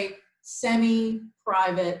do a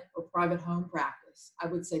semi-private or private home practice, I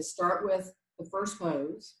would say start with the first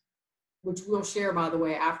pose, which we'll share, by the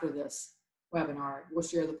way, after this webinar. We'll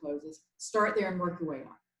share the poses. Start there and work your way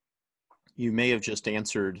up. You may have just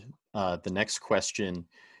answered the next question.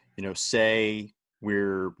 You know, say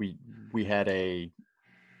we had a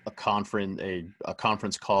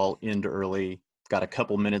conference call end early, got a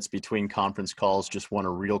couple minutes between conference calls, just want a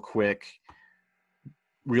real quick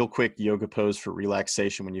yoga pose for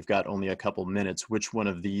relaxation when you've got only a couple minutes. Which one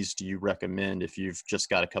of these do you recommend if you've just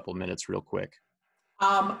got a couple minutes real quick?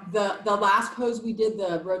 The last pose we did,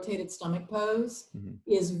 the rotated stomach pose,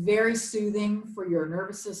 is very soothing for your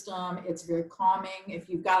nervous system. It's very calming. If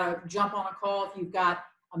you've got to jump on a call, if you've got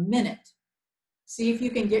a minute, see if you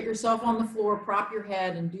can get yourself on the floor, prop your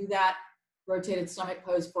head, and do that rotated stomach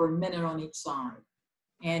pose for a minute on each side.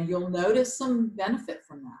 And you'll notice some benefit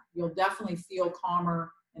from that. You'll definitely feel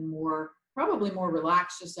calmer and probably more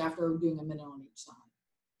relaxed just after doing a minute on each side.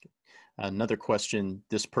 Another question,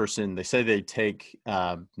 this person, they say they take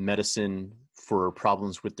medicine for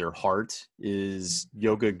problems with their heart. Is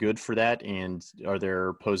yoga good for that? And are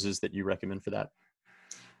there poses that you recommend for that?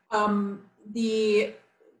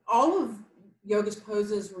 All of yoga's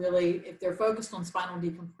poses really, if they're focused on spinal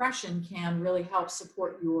decompression, can really help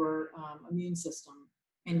support your immune system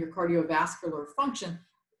and your cardiovascular function.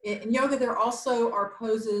 In yoga, there also are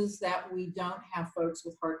poses that we don't have folks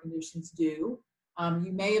with heart conditions do.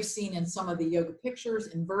 You may have seen in some of the yoga pictures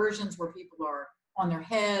inversions where people are on their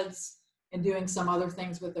heads and doing some other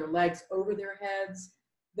things with their legs over their heads.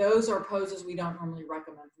 Those are poses we don't normally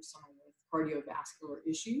recommend for someone with cardiovascular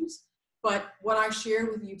issues. But what I shared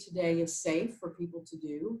with you today is safe for people to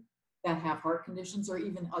do that have heart conditions or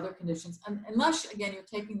even other conditions. Unless, again, you're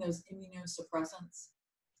taking those immunosuppressants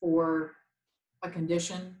for a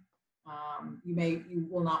condition, you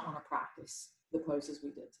will not want to practice the poses we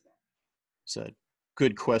did today. So,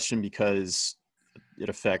 good question, because it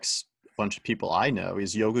affects a bunch of people I know.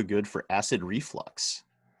 Is yoga good for acid reflux?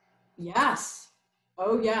 Yes.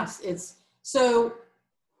 Oh, yes. So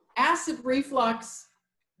acid reflux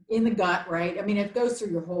in the gut, right? I mean, it goes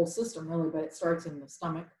through your whole system really, but it starts in the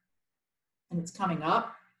stomach and it's coming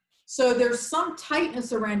up. So there's some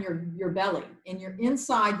tightness around your belly and you're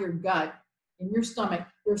inside your gut, in your stomach.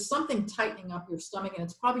 There's something tightening up your stomach, and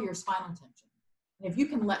it's probably your spinal tension. And if you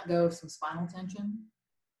can let go of some spinal tension,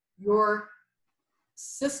 your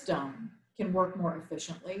system can work more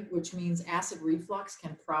efficiently, which means acid reflux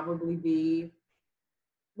can probably be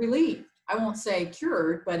relieved. I won't say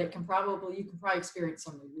cured, but you can probably experience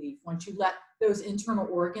some relief once you let those internal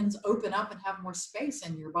organs open up and have more space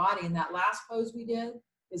in your body. And that last pose we did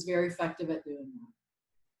is very effective at doing that.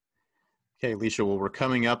 Okay, Lisha, well, we're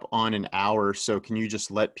coming up on an hour, so can you just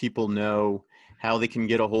let people know how they can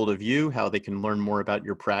get a hold of you, how they can learn more about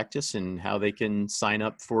your practice, and how they can sign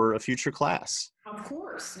up for a future class? Of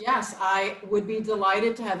course, yes. I would be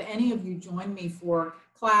delighted to have any of you join me for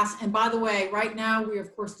class. And by the way, right now we are,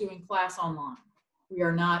 of course, doing class online. We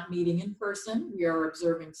are not meeting in person. We are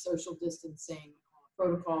observing social distancing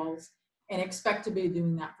protocols and expect to be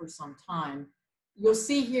doing that for some time. You'll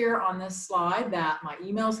see here on this slide that my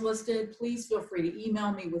email's listed. Please feel free to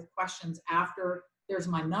email me with questions after. There's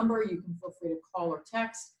my number. You can feel free to call or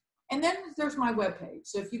text. And then there's my webpage.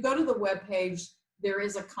 So if you go to the webpage, there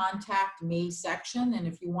is a contact me section. And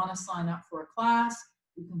if you want to sign up for a class,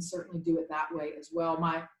 you can certainly do it that way as well.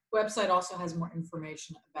 My website also has more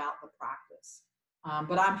information about the practice.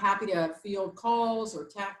 But I'm happy to field calls or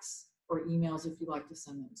texts or emails if you'd like to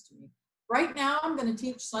send those to me. Right now, I'm going to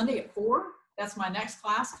teach Sunday at 4. That's my next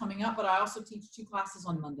class coming up, but I also teach 2 classes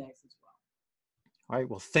on Mondays as well. All right,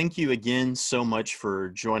 well, thank you again so much for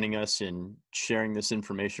joining us and sharing this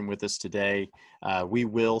information with us today. We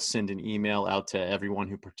will send an email out to everyone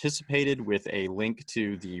who participated with a link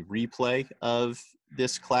to the replay of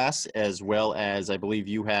this class, as well as I believe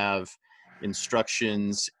you have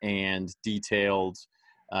instructions and a detailed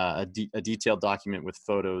document with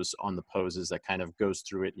photos on the poses that kind of goes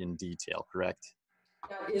through it in detail, correct?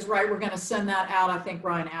 That is right. We're going to send that out, I think,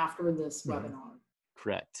 Ryan, after this webinar.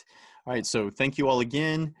 Correct. All right, so thank you all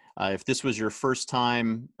again. If this was your first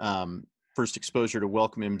time, first exposure to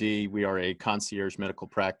Welcome MD, we are a concierge medical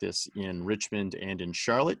practice in Richmond and in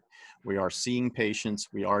Charlotte. We are seeing patients.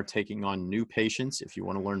 We are taking on new patients. If you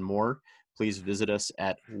want to learn more, please visit us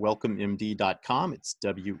at welcomemd.com. It's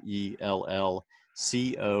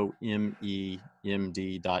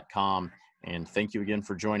WELLCOMEMD.com. And thank you again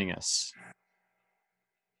for joining us.